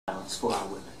rights for our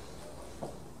women.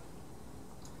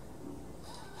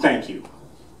 Thank you.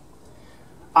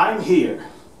 I'm here,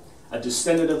 a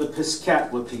descendant of the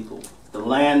Piscataqua people, the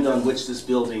land on which this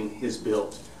building is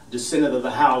built, a descendant of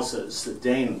the Hausas, the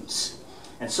Danes,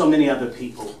 and so many other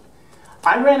people.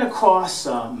 I ran across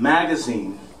a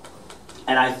magazine,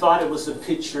 and I thought it was a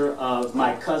picture of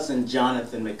my cousin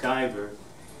Jonathan McIver,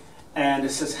 and it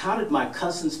says, how did my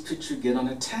cousin's picture get on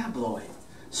a tabloid?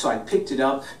 So I picked it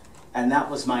up, and that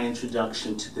was my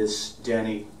introduction to this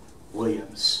Danny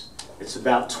Williams. It's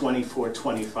about 24,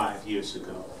 25 years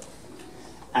ago.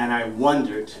 And I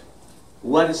wondered,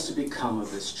 what is to become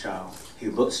of this child? He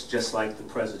looks just like the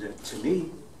president to me.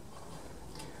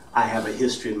 I have a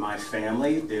history in my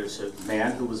family. There's a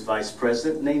man who was vice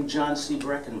president named John C.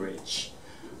 Breckinridge,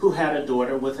 who had a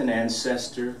daughter with an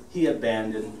ancestor. He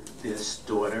abandoned this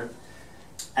daughter.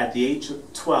 At the age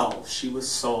of 12, she was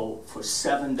sold for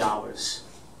 $7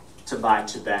 to buy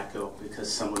tobacco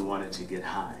because someone wanted to get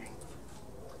high.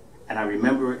 And I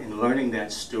remember in learning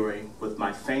that story with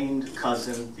my famed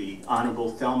cousin, the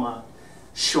Honorable Thelma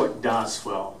Short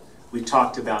Doswell, we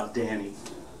talked about Danny,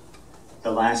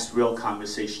 the last real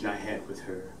conversation I had with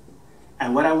her.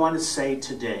 And what I want to say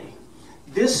today,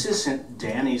 this isn't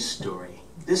Danny's story.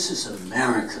 This is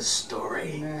America's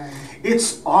story. Amen.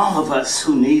 It's all of us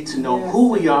who need to know who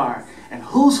we are and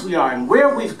whose we are and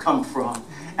where we've come from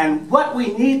and what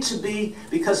we need to be,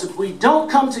 because if we don't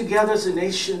come together as a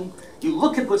nation, you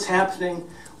look at what's happening,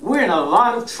 we're in a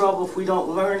lot of trouble if we don't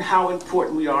learn how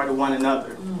important we are to one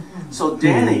another. So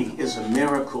Danny is a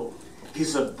miracle.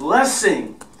 He's a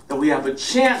blessing that we have a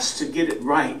chance to get it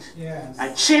right. Yes.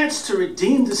 A chance to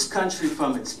redeem this country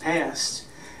from its past.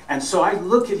 And so I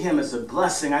look at him as a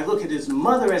blessing. I look at his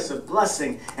mother as a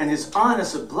blessing and his aunt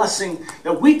as a blessing,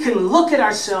 that we can look at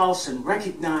ourselves and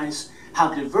recognize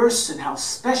how diverse and how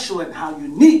special and how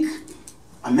unique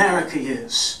America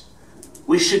is.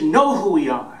 We should know who we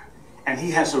are, and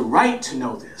he has a right to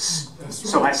know this.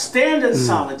 So I stand in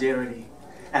solidarity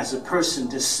as a person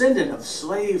descendant of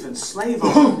slave and slave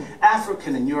owner,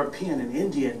 African and European and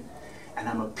Indian, and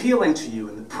I'm appealing to you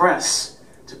in the press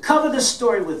to cover this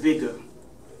story with vigor,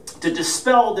 to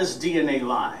dispel this DNA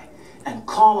lie, and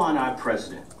call on our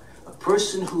president, a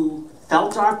person who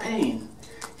felt our pain.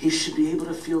 He should be able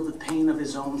to feel the pain of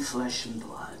his own flesh and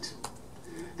blood.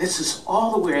 This is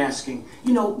all that we're asking.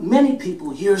 You know, many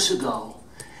people years ago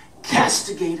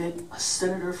castigated a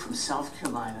senator from South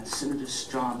Carolina, Senator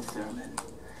Strom Thurmond.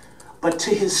 But to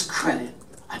his credit,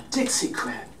 a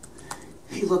Dixiecrat,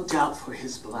 he looked out for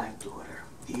his black daughter.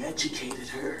 He educated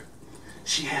her.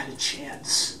 She had a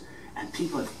chance. And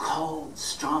people have called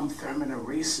Strom Thurmond a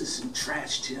racist and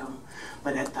trashed him.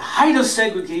 But at the height of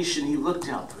segregation, he looked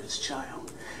out for his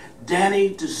child. Danny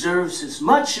deserves as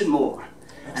much and more.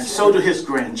 And so do his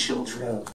grandchildren.